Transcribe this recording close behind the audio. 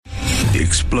The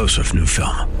explosive new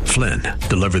film, Flynn,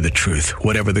 deliver the truth,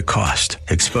 whatever the cost.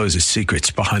 Exposes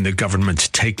secrets behind the government's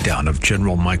takedown of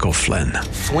General Michael Flynn.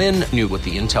 Flynn knew what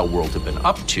the intel world had been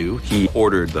up to. He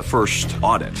ordered the first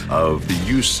audit of the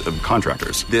use of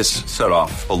contractors. This set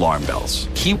off alarm bells.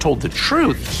 He told the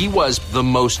truth. He was the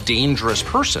most dangerous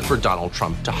person for Donald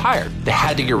Trump to hire. They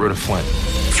had to get rid of Flynn.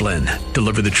 Flynn,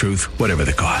 deliver the truth, whatever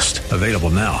the cost. Available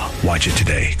now. Watch it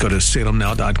today. Go to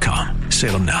salemnow.com.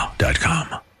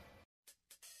 salemnow.com.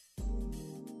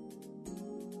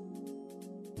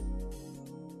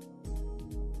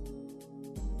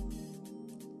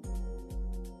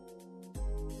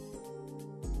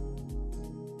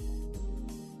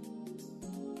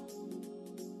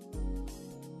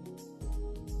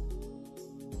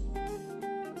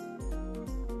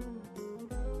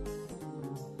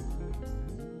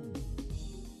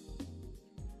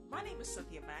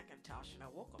 Cynthia McIntosh, and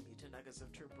I welcome you to Nuggets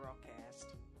of Truth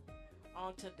broadcast.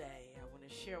 On today, I want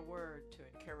to share a word to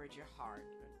encourage your heart.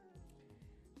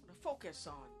 I want to focus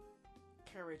on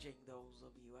encouraging those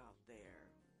of you out there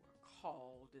who are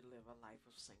called to live a life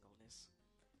of singleness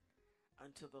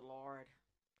unto the Lord.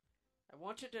 I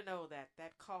want you to know that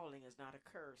that calling is not a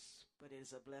curse, but it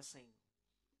is a blessing,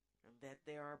 and that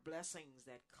there are blessings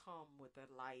that come with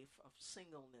a life of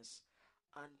singleness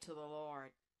unto the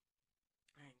Lord.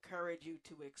 I encourage you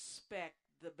to expect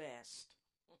the best.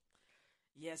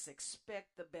 Yes,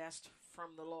 expect the best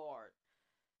from the Lord,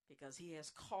 because He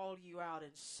has called you out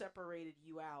and separated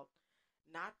you out,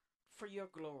 not for your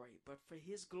glory, but for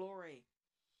His glory.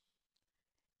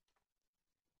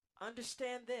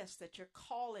 Understand this, that your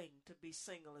calling to be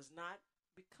single is not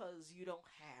because you don't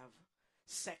have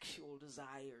sexual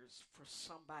desires for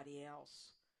somebody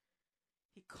else.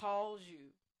 He calls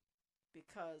you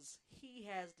because He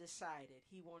has decided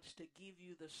He wants to give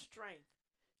you the strength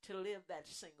to live that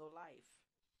single life.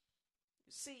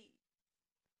 You see,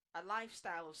 a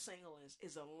lifestyle of singleness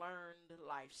is a learned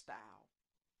lifestyle.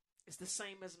 It's the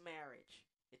same as marriage.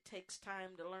 It takes time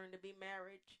to learn to be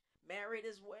married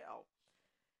as well.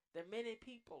 There are many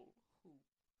people who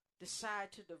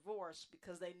decide to divorce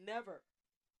because they never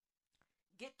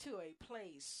get to a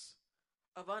place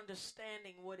of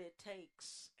understanding what it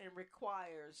takes and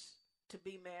requires to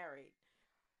be married.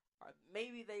 Or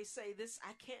maybe they say this,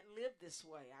 I can't live this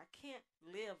way. I can't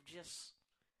live just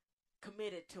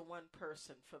committed to one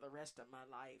person for the rest of my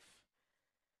life.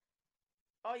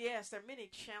 Oh yes, there are many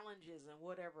challenges in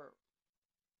whatever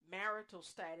marital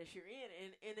status you're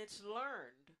in, and it's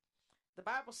learned. The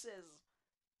Bible says,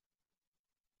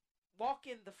 walk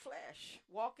in the flesh,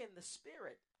 walk in the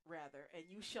spirit, rather, and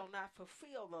you shall not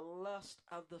fulfill the lust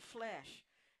of the flesh.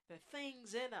 The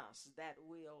things in us that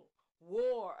will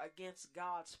war against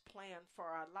God's plan for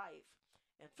our life.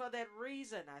 And for that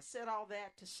reason, I said all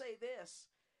that to say this: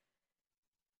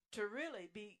 to really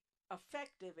be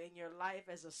effective in your life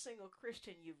as a single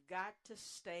Christian, you've got to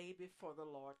stay before the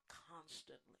Lord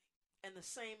constantly. And the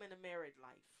same in a married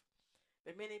life.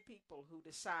 There are many people who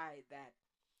decide that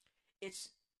it's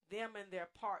them and their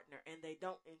partner, and they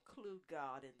don't include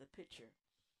God in the picture.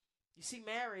 You see,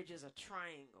 marriage is a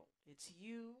triangle. It's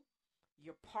you,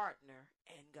 your partner,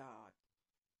 and God.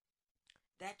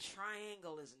 That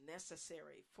triangle is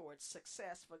necessary for its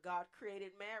success, for God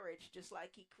created marriage just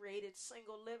like He created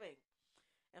single living.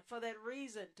 And for that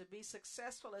reason, to be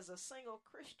successful as a single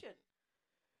Christian,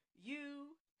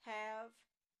 you have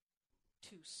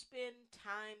to spend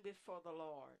time before the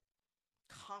Lord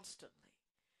constantly.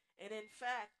 And in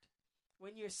fact,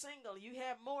 when you're single, you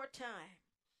have more time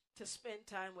to spend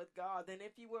time with God than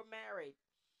if you were married.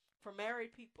 For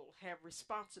married people have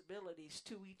responsibilities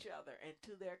to each other and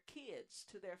to their kids,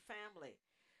 to their family.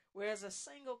 Whereas a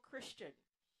single Christian,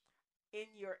 in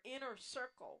your inner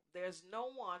circle, there's no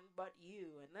one but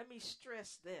you. And let me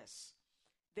stress this: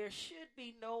 there should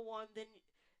be no one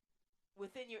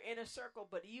within your inner circle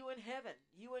but you in heaven,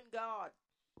 you and God.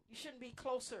 You shouldn't be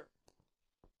closer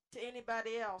to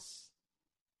anybody else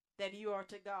than you are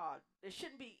to God. There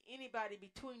shouldn't be anybody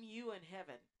between you and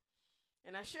heaven.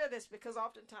 And I share this because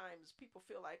oftentimes people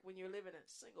feel like when you're living a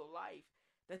single life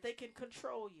that they can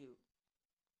control you.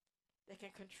 They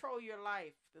can control your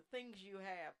life, the things you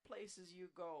have, places you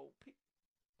go,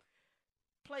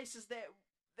 places that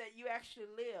you actually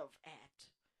live at.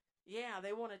 Yeah,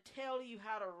 they want to tell you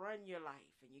how to run your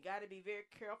life. And you got to be very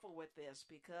careful with this,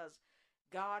 because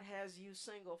God has you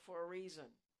single for a reason.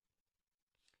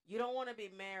 You don't want to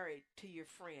be married to your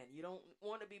friend. You don't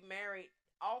want to be married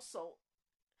also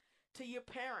to your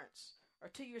parents or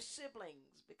to your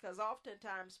siblings, because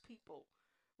oftentimes people,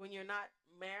 when you're not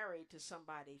married to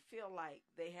somebody, feel like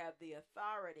they have the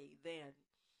authority then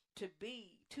to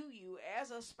be to you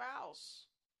as a spouse.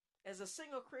 As a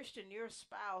single Christian, your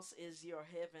spouse is your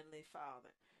heavenly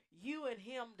Father. You and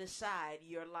him decide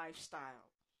your lifestyle.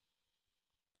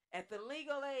 At the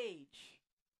legal age,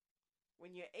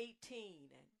 when you're 18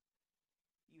 and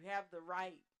you have the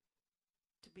right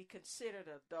to be considered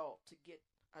adult, to get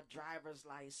a driver's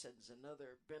license and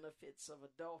other benefits of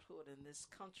adulthood in this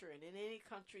country and in any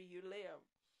country you live,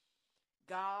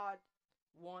 God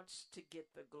wants to get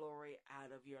the glory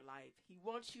out of your life. He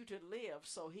wants you to live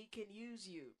so he can use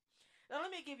you. Now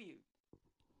let me give you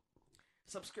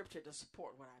some scripture to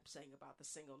support what I'm saying about the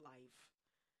single life.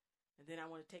 And then I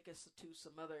want to take us to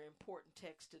some other important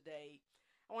texts today.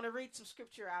 I want to read some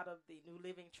scripture out of the New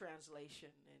Living Translation,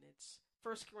 and it's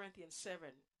 1 Corinthians 7,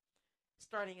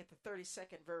 starting at the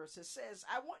 32nd verse. It says,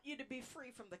 I want you to be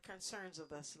free from the concerns of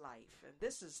this life. And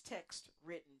this is text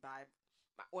written by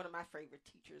one of my favorite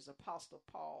teachers, Apostle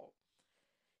Paul.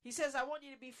 He says, I want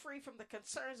you to be free from the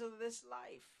concerns of this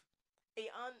life.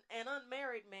 An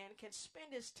unmarried man can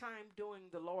spend his time doing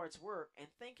the Lord's work and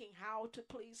thinking how to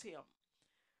please him.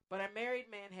 But a married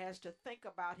man has to think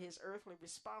about his earthly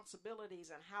responsibilities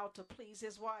and how to please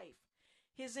his wife.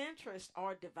 His interests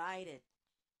are divided.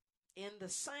 In the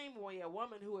same way, a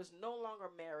woman who is no longer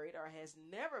married or has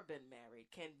never been married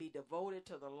can be devoted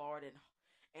to the Lord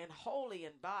and holy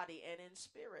in body and in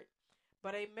spirit.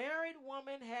 But a married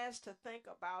woman has to think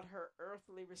about her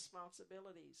earthly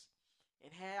responsibilities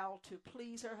and how to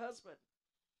please her husband.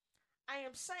 I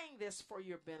am saying this for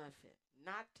your benefit,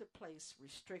 not to place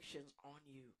restrictions on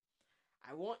you.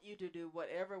 I want you to do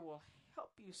whatever will help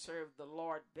you serve the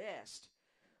Lord best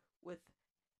with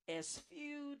as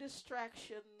few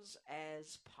distractions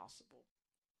as possible.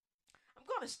 I'm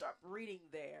going to start reading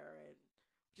there and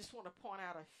just want to point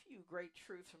out a few great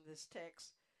truths from this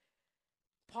text.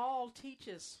 Paul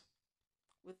teaches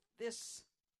with this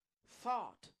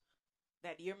thought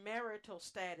that your marital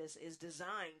status is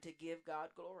designed to give God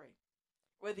glory.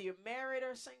 Whether you're married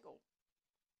or single,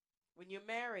 when you're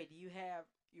married, you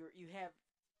have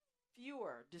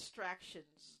fewer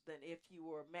distractions than if you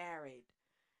were married.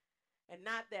 And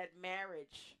not that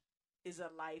marriage is a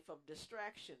life of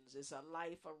distractions, it's a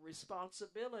life of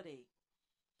responsibility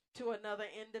to another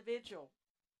individual,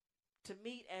 to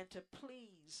meet and to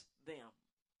please them,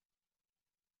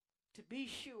 to be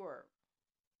sure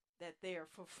that they're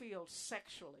fulfilled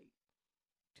sexually,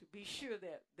 to be sure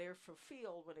that they're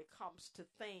fulfilled when it comes to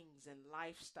things and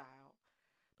lifestyle.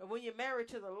 But when you're married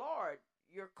to the Lord,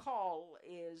 your call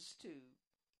is to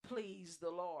please the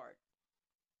Lord.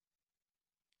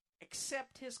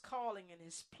 Accept his calling and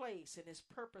his place and his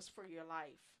purpose for your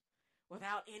life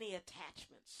without any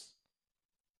attachments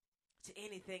to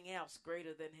anything else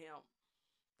greater than him.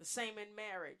 The same in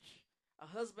marriage. A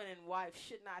husband and wife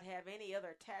should not have any other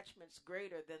attachments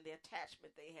greater than the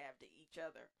attachment they have to each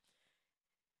other.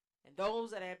 And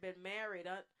those that have been married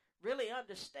really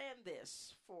understand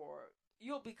this, for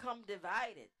you'll become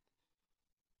divided.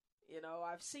 You know,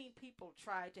 I've seen people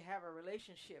try to have a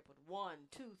relationship with 1,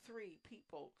 2, 3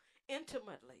 people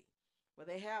intimately, where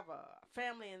they have a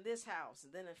family in this house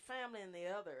and then a family in the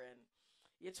other, and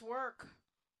it's work.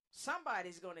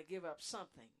 Somebody's going to give up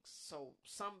something so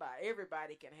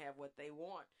everybody can have what they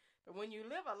want. But when you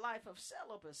live a life of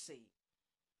celibacy,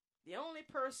 the only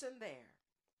person there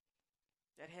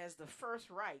that has the first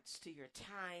rights to your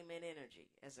time and energy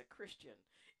as a Christian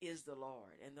is the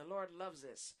Lord. And the Lord loves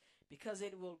us because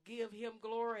it will give him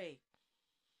glory.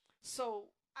 So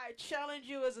I challenge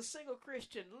you as a single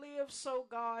Christian, live so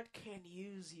God can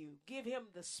use you. Give him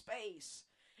the space.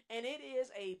 And it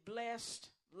is a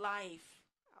blessed life.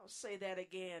 I'll say that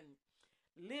again.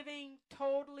 Living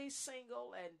totally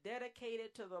single and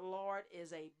dedicated to the Lord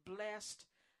is a blessed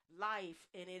life,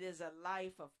 and it is a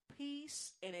life of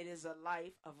peace, and it is a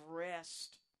life of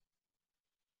rest.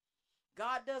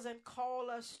 God doesn't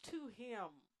call us to him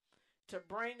to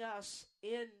bring us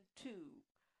into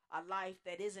a life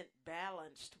that isn't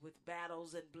balanced with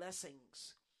battles and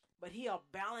blessings, but he'll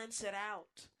balance it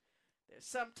out. There's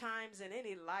sometimes in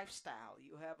any lifestyle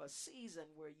you have a season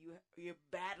where you're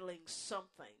battling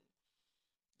something.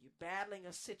 You're battling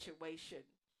a situation.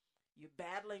 You're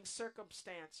battling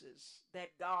circumstances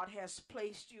that God has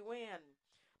placed you in.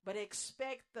 But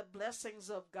expect the blessings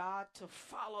of God to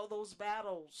follow those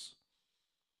battles.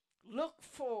 Look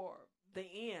for the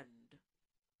end,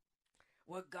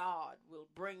 where God will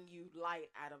bring you light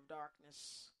out of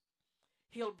darkness.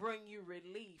 He'll bring you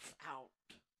relief out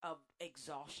of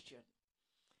exhaustion.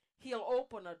 He'll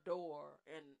open a door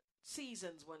in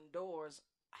seasons when doors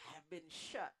have been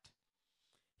shut.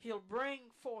 He'll bring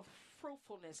forth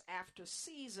fruitfulness after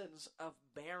seasons of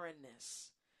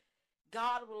barrenness.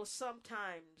 God will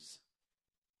sometimes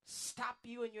stop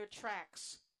you in your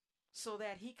tracks so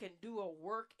that he can do a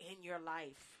work in your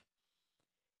life.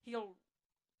 He'll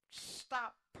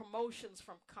stop promotions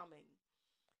from coming.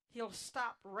 He'll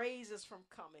stop raises from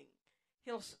coming.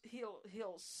 He'll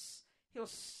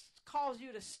cause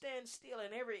you to stand still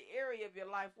in every area of your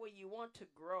life where you want to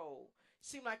grow.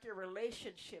 Seems like your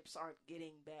relationships aren't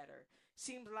getting better.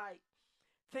 Seems like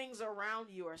things around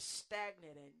you are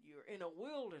stagnant and you're in a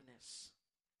wilderness.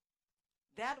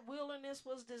 That wilderness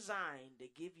was designed to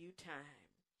give you time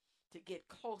to get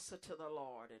closer to the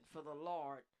Lord and for the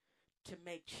Lord to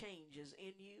make changes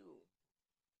in you.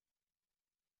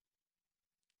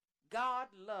 God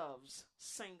loves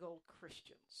single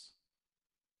Christians.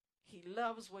 He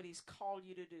loves what he's called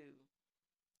you to do.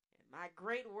 And my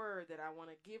great word that I want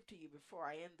to give to you before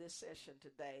I end this session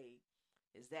today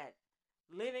is that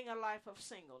living a life of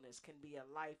singleness can be a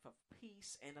life of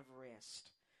peace and of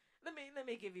rest. Let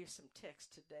me give you some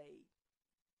text today.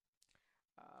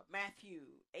 Matthew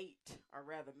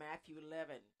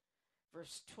 11,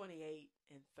 verse 28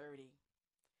 and 30.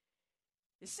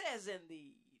 It says in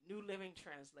the New Living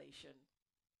Translation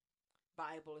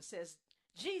Bible, it says,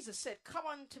 Jesus said, "Come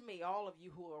unto me, all of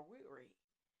you who are weary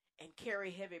and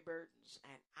carry heavy burdens,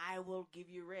 and I will give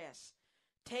you rest.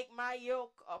 Take my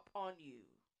yoke up on you.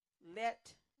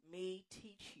 Let me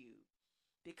teach you,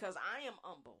 because I am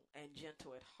humble and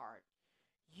gentle at heart.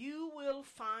 You will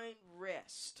find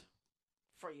rest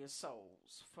for your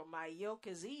souls. For my yoke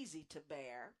is easy to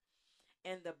bear,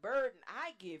 and the burden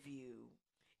I give you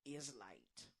is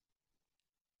light."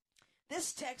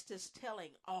 This text is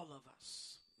telling all of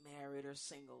us, married or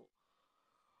single,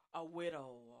 a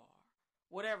widow, or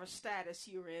whatever status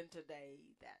you're in today,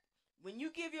 that when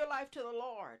you give your life to the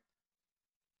Lord,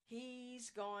 he's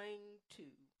going to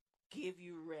give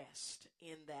you rest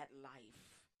in that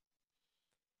life.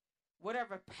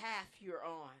 Whatever path you're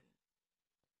on,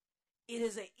 it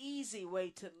is an easy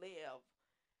way to live.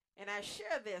 And I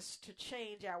share this to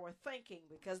change our thinking,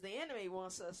 because the enemy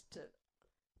wants us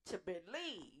to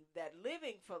believe that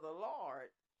living for the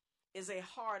Lord is a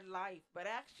hard life, but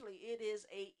actually it is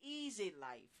an easy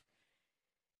life.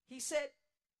 He said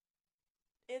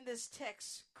in this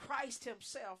text, Christ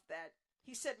himself, that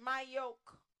he said,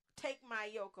 take my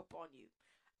yoke upon you.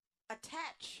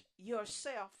 Attach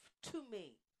yourself to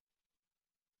me.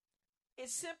 It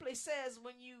simply says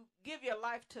when you give your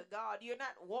life to God, you're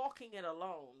not walking it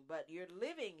alone, but you're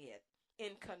living it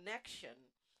in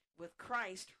connection with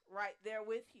Christ right there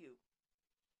with you.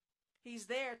 He's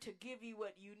there to give you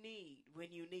what you need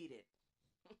when you need it.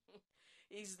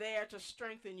 He's there to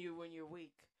strengthen you when you're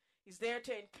weak. He's there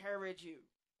to encourage you.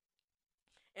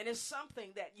 And it's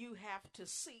something that you have to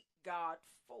seek God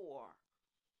for.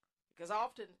 Because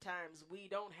oftentimes we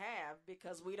don't have,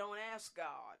 because we don't ask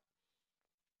God.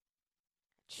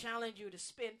 I challenge you to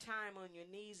spend time on your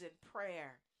knees in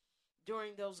prayer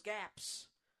during those gaps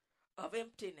of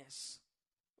emptiness.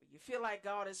 You feel like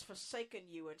God has forsaken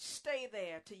you, and stay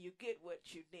there till you get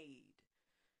what you need.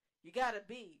 You got to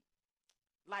be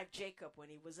like Jacob when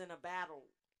he was in a battle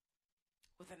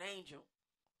with an angel.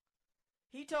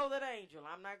 He told that angel,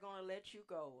 "I'm not going to let you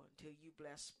go until you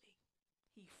bless me."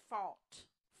 He fought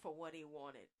for what he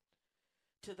wanted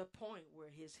to the point where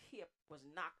his hip was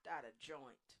knocked out of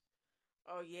joint.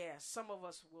 Oh yeah, some of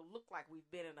us will look like we've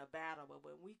been in a battle, but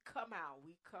when we come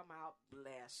out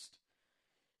blessed.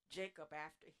 Jacob,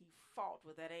 after he fought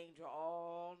with that angel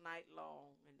all night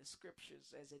long in the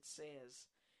scriptures, as it says,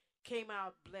 came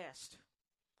out blessed,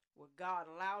 where God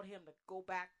allowed him to go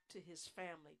back to his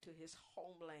family, to his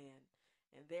homeland.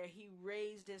 And there he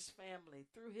raised his family.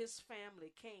 Through his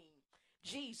family came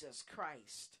Jesus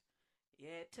Christ.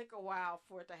 Yeah, it took a while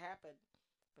for it to happen.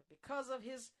 But because of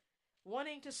his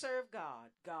wanting to serve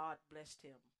God, God blessed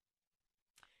him.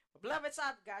 Well, beloveds,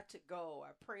 I've got to go.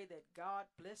 I pray that God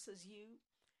blesses you.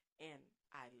 And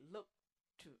I look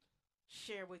to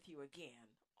share with you again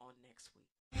on next week.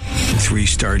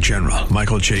 3-star General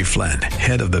Michael J. Flynn,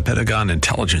 head of the Pentagon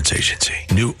Intelligence Agency,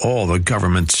 knew all the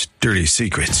government's dirty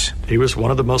secrets. He was one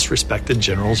of the most respected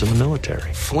generals in the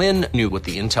military. Flynn knew what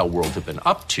the intel world had been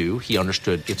up to. He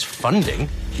understood its funding.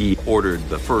 He ordered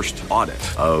the first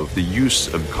audit of the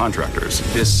use of contractors.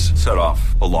 This set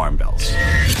off alarm bells.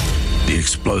 The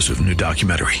explosive new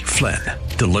documentary, Flynn,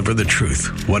 Deliver the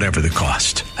Truth, Whatever the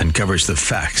Cost, uncovers the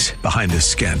facts behind this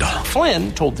scandal.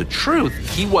 Flynn told the truth.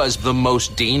 He was the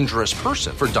most dangerous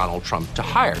person for Donald Trump to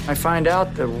hire. I find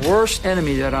out the worst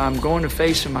enemy that I'm going to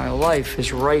face in my life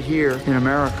is right here in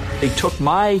America. They took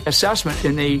my assessment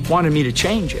and they wanted me to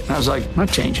change it. And I was like, I'm not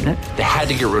changing it. They had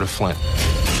to get rid of Flynn.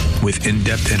 With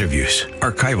in-depth interviews,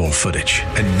 archival footage,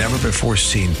 and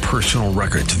never-before-seen personal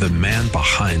records of the man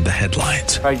behind the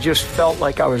headlines. I just felt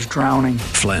like I was drowning.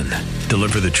 Flynn,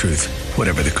 deliver the truth,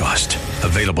 whatever the cost.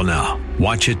 Available now.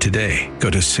 Watch it today.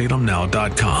 Go to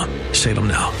salemnow.com.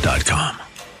 salemnow.com.